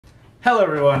Hello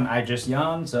everyone, I just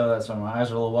yawned, so that's why my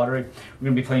eyes are a little watery. We're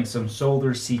going to be playing some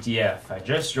Soldier CTF. I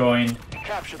just joined,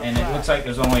 and it looks like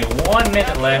there's only 1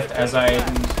 minute left as I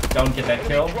don't get that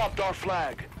kill.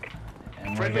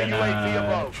 And we're going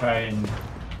to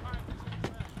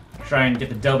try and get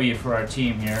the W for our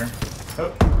team here.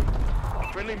 Oh.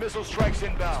 Friendly missile strikes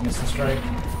inbound. Missile strike.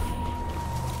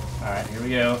 Alright, here we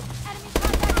go.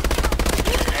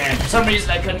 And for some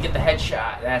reason I couldn't get the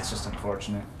headshot. That's just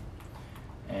unfortunate.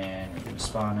 And we're going to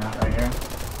spawn out right here.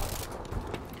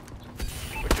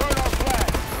 Return our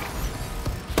flag.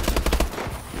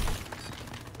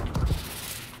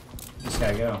 This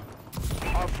guy go.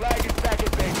 Our flag is back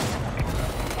at base.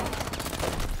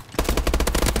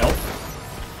 Nope.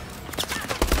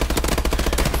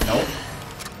 Nope.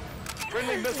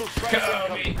 Friendly missile strikes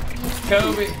incoming.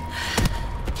 Kobe.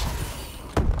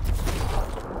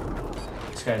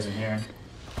 This guy's in here.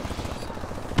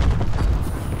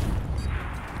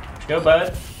 Go,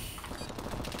 bud.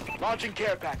 Launching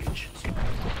care package.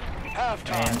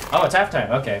 Halftime. And, oh, it's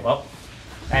halftime. Okay, well,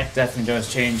 that definitely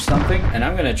does change something. And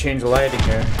I'm gonna change the lighting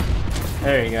here.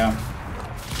 There you go.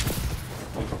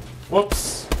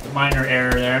 Whoops, minor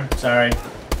error there. Sorry.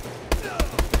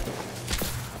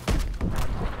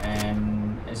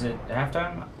 And is it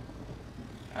halftime?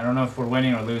 I don't know if we're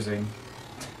winning or losing.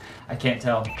 I can't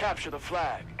tell. Capture the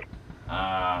flag.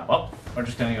 Well, we're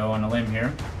just gonna go on a limb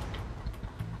here.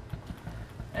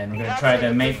 And we're gonna try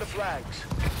to make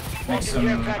some.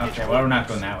 Okay, well, we're not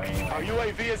going that way anyway. Our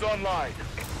UAV is online.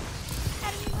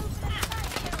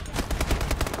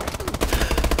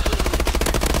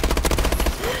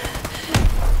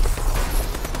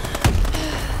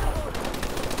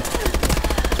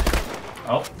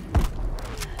 Oh.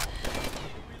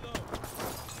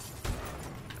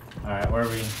 All right, where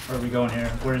are we going here?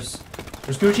 Where's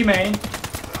Gucci Mane?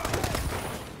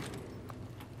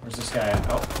 Where's this guy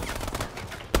at? Oh.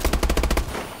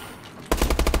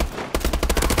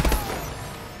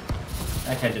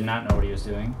 That guy did not know what he was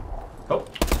doing. Oh.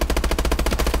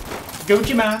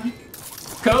 Gucci man.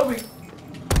 Kobe.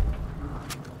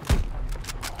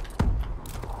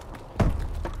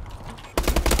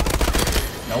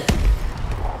 Nope.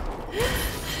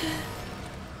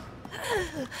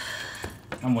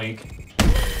 I'm weak.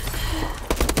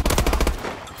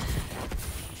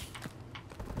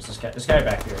 Where's this guy? This guy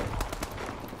back here.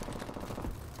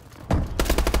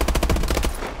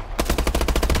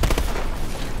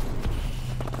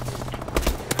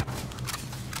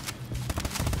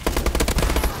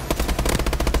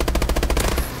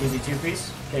 Easy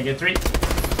 2-piece. Okay, get 3.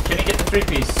 Can he get the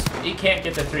 3-piece? He can't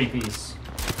get the 3-piece.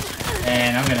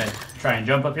 And I'm gonna try and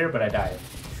jump up here, but I died.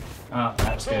 Oh,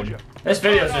 that's good. This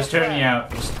video is just turning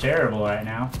out just terrible right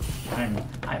now.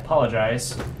 I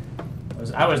apologize.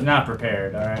 I was not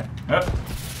prepared. All right. Oh.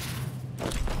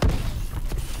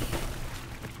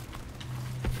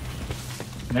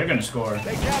 They're gonna score.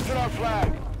 They captured our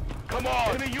flag. Come on.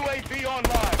 Enemy UAV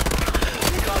online.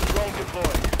 Recon drone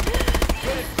deployed.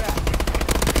 Get it back.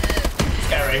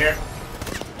 Guy right here,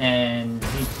 and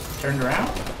he turned around,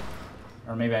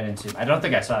 or maybe I didn't see him. I don't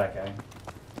think I saw that guy.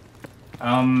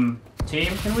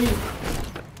 Team, can we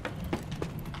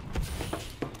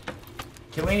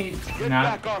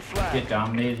not get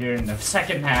dominated here in the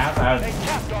second half?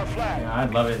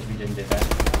 I'd love it if we didn't do that.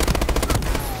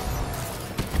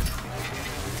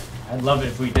 I'd love it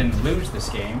if we didn't lose this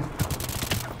game.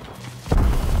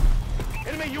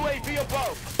 Enemy UAV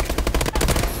above.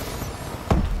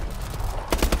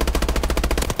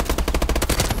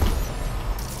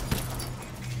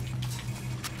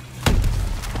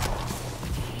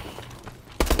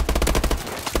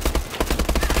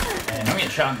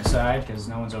 Shot on the side because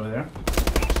no one's over there.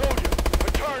 Soldier,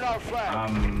 return our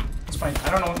flag. It's fine. I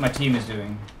don't know what my team is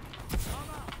doing.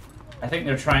 I think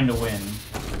they're trying to win.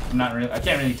 I'm not really. I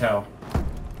can't really tell.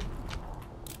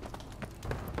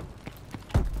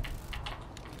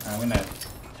 I'm gonna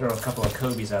throw a couple of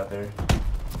Kobe's out there.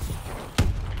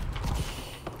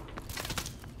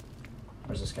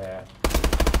 Where's this guy at?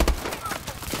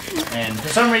 And for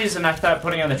some reason, I thought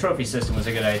putting on the trophy system was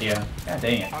a good idea. God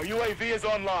dang it. Our UAV is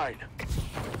online.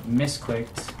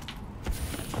 Misclicked.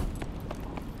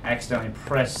 Accidentally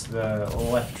pressed the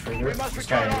left trigger. This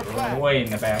guy way in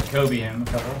the back. Kobe him a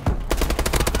couple.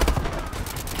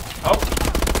 Oh!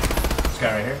 This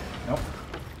guy right here. Nope.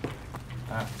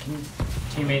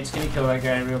 Teammates, can you kill that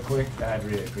guy real quick? I'd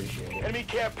really appreciate it. Enemy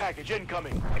care package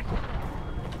incoming.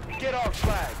 Get our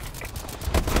flag.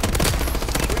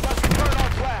 We must return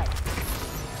our flag.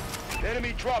 The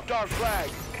enemy dropped our flag.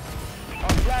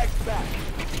 Our flag's back.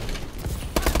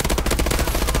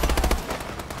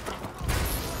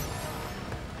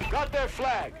 Got their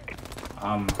flag.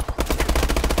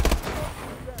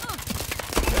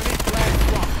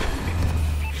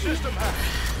 System hack.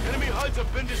 Enemy HUDs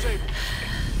have been disabled.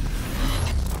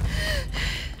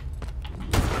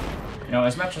 You know,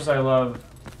 as much as I love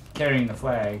carrying the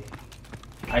flag,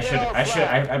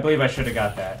 I believe I should have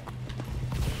got that.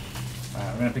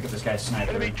 I'm gonna pick up this guy's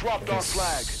sniper. Enemy dropped our It's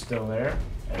flag. Still there.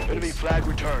 Enemy flag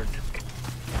returned.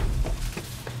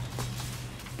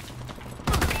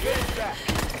 Get it back.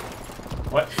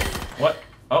 What? What?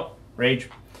 Oh, rage.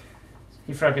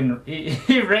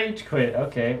 He rage quit.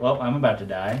 Okay, well, I'm about to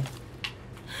die.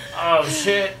 Oh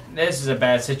shit, this is a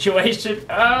bad situation.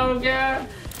 Oh god.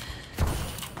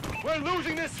 We're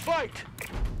losing this fight.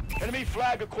 Enemy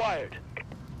flag acquired.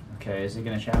 Okay, is he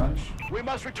gonna challenge? We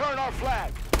must return our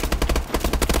flag.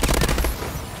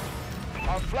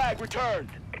 Our flag returned.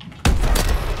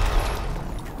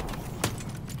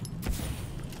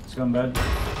 Let's go, bud.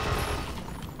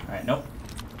 Alright, nope.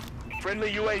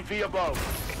 Friendly UAV above.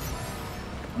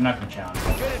 I'm not gonna challenge.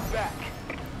 Get it back.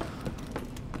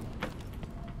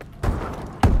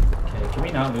 Okay, can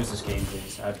we not lose this game,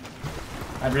 please?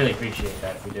 I'd really appreciate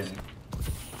that if we didn't.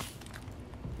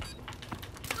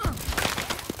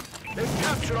 They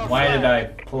captured our Why flag. did I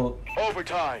pull...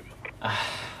 Overtime.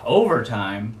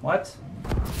 Overtime? What?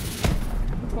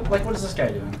 Like, what is this guy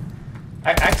doing?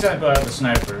 I accidentally put out the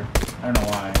sniper. I don't know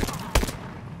why.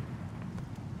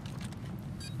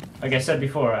 Like I said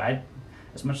before,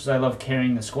 as much as I love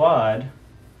carrying the squad,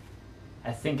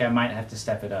 I think I might have to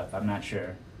step it up. I'm not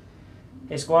sure.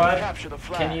 Hey squad, Capture the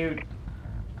flag.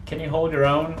 can you hold your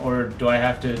own, or do I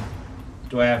have to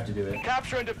do it?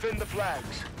 Capture and defend the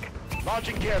flags.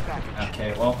 Launching care package.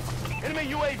 Okay, well,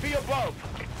 Enemy UAV above.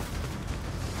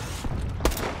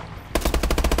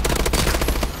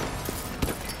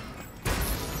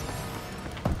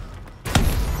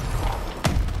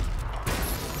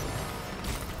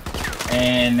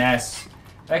 and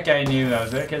that guy knew I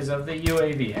was there because of the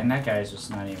UAV, and that guy's just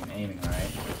not even aiming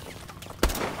right.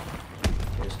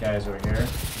 There's guys over here.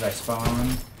 Did I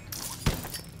spawn?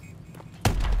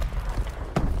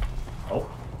 Oh.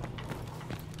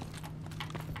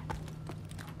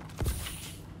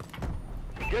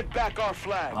 Get back our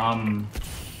flag.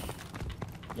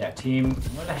 Yeah, team,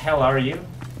 where the hell are you?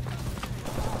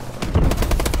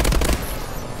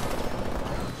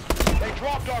 They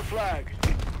dropped our flag.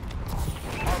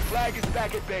 Our flag is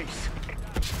back at base.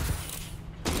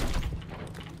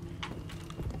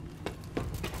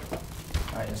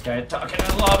 Alright, this guy talking in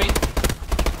the lobby.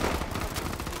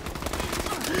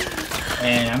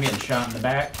 And I'm getting shot in the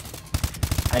back.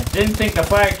 I didn't think the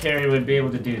flag carrier would be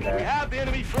able to do We that. have the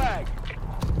enemy flag.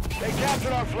 They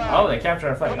captured our flag. Oh, they captured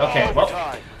our flag. Come on, Okay, well,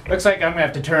 overtime. looks like I'm gonna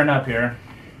have to turn up here.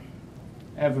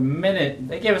 I have a minute.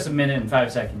 They gave us a minute and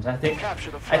 5 seconds. I think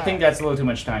Capture the flag. that's a little too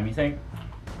much time. You think?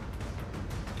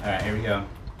 All right, here we go.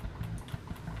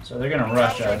 So they're gonna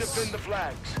rush Capture and us. defend the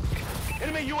flags.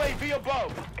 Enemy UAV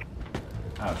above.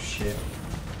 Oh shit!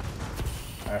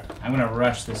 All right, I'm gonna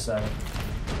rush this side.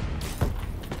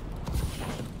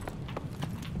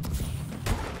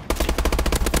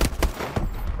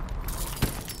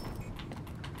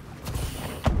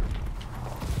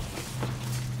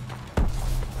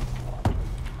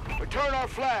 Return our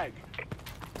flag.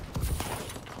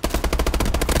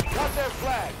 Got their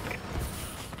flag.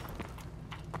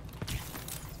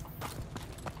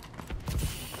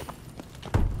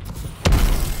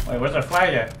 Wait, where's our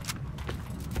flag at?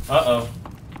 Uh-oh.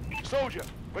 Soldier,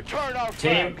 return our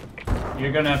Team, flag.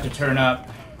 you're gonna have to turn up.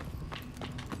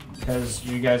 Because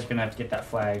you guys are gonna have to get that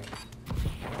flag.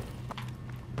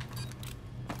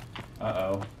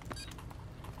 Uh-oh.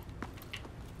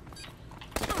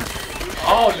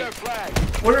 Oh, Their flag.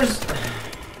 where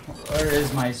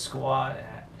is my squad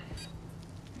at?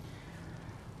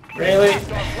 Really?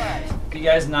 Lost our flag. Do you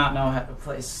guys not know how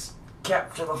to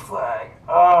capture the flag?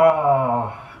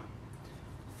 Oh.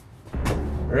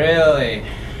 Really?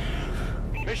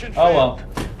 Mission Oh failed.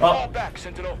 well. Fall back,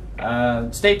 Sentinel.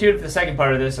 Stay tuned for the second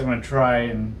part of this. I'm gonna try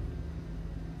and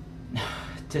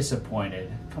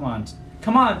disappointed. Come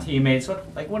on, teammates. What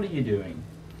are you doing?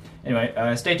 Anyway,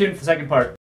 stay tuned for the second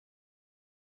part.